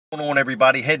Going on,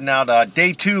 everybody? Heading out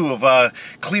day 2 of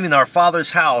cleaning our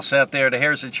Father's house out there. The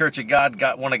Harrison Church of God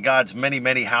got one of God's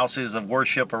many houses of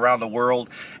worship around the world,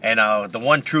 and the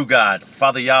one true God,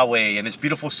 Father Yahweh, and His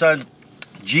beautiful Son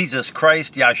Jesus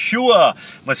Christ,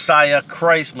 Yeshua, Messiah,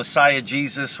 Christ, Messiah,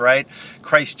 Jesus, right?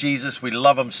 Christ Jesus, we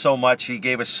love Him so much. He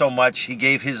gave us so much. He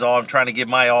gave His all. I'm trying to give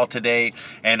my all today,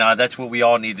 and that's what we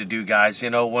all need to do, guys.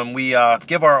 You know, when we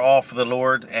give our all for the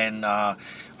Lord, and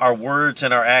our words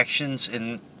and our actions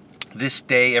in this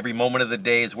day, every moment of the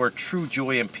day, is where true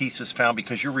joy and peace is found,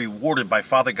 because you're rewarded by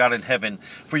Father God in heaven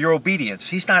for your obedience.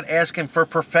 He's not asking for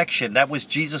perfection. That was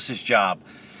Jesus's job.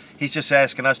 He's just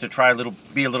asking us to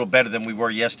be a little better than we were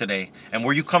yesterday. And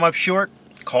where you come up short,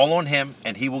 call on Him,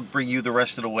 and He will bring you the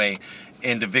rest of the way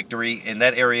into victory. In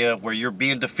that area where you're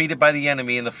being defeated by the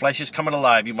enemy and the flesh is coming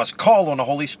alive, you must call on the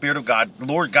Holy Spirit of God,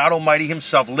 Lord God Almighty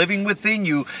Himself, living within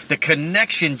you, the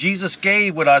connection Jesus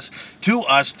gave with us to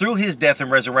us through His death and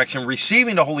resurrection,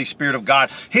 receiving the Holy Spirit of God,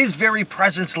 His very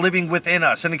presence living within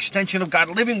us, an extension of God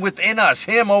living within us,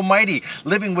 Him Almighty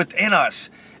living within us.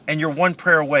 And you're one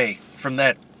prayer away from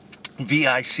that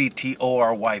victory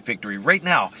victory right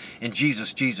now in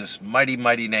Jesus'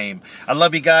 mighty name. I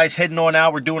love you guys. Heading on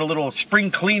out, we're doing a little spring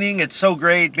cleaning. It's so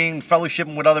great being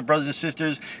fellowshipping with other brothers and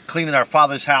sisters, cleaning our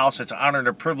Father's house. It's an honor and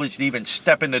a privilege to even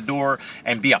step in the door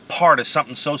and be a part of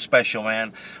something so special,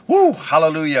 man. Woo,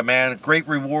 hallelujah, man. Great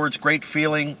rewards, great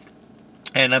feeling.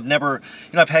 And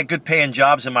I've had good paying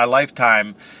jobs in my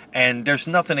lifetime, and there's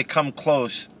nothing that comes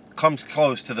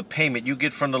close to the payment you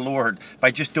get from the Lord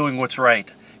by just doing what's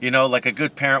right. You know, like a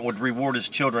good parent would reward his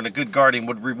children, a good guardian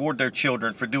would reward their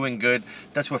children for doing good.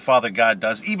 That's what Father God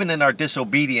does. Even in our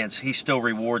disobedience, He still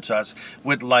rewards us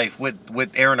with life,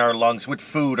 with air in our lungs, with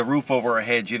food, a roof over our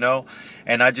heads, you know.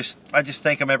 And I just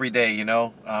thank Him every day, you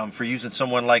know, for using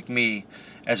someone like me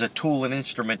as a tool and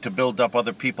instrument to build up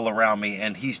other people around me,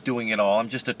 and He's doing it all. I'm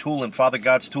just a tool in Father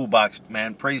God's toolbox,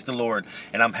 man. Praise the Lord.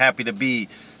 And I'm happy to be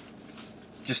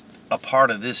just a part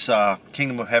of this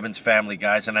Kingdom of Heaven's family,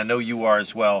 guys, and I know you are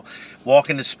as well. Walk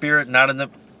in the Spirit, not in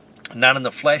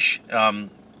the flesh,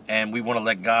 and we want to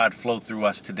let God flow through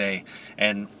us today,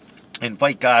 and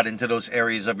invite God into those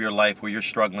areas of your life where you're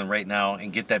struggling right now,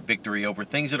 and get that victory over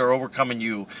things that are overcoming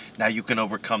you. Now you can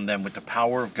overcome them with the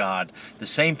power of God. The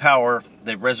same power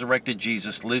that resurrected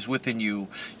Jesus lives within you.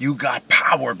 You got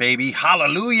power, baby.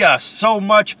 Hallelujah. So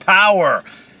much power.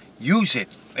 Use it.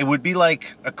 It would be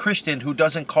like a Christian who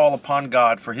doesn't call upon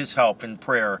God for His help in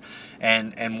prayer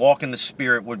and walk in the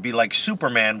Spirit would be like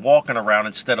Superman walking around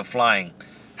instead of flying.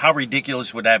 How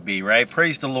ridiculous would that be, right?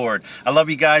 Praise the Lord. I love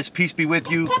you guys. Peace be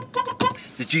with you.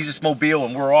 The Jesus Mobile,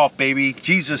 and we're off, baby.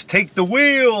 Jesus, take the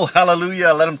wheel.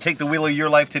 Hallelujah. Let Him take the wheel of your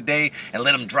life today, and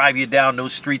let Him drive you down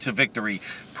those streets of victory.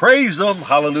 Praise Him.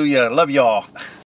 Hallelujah. Love y'all.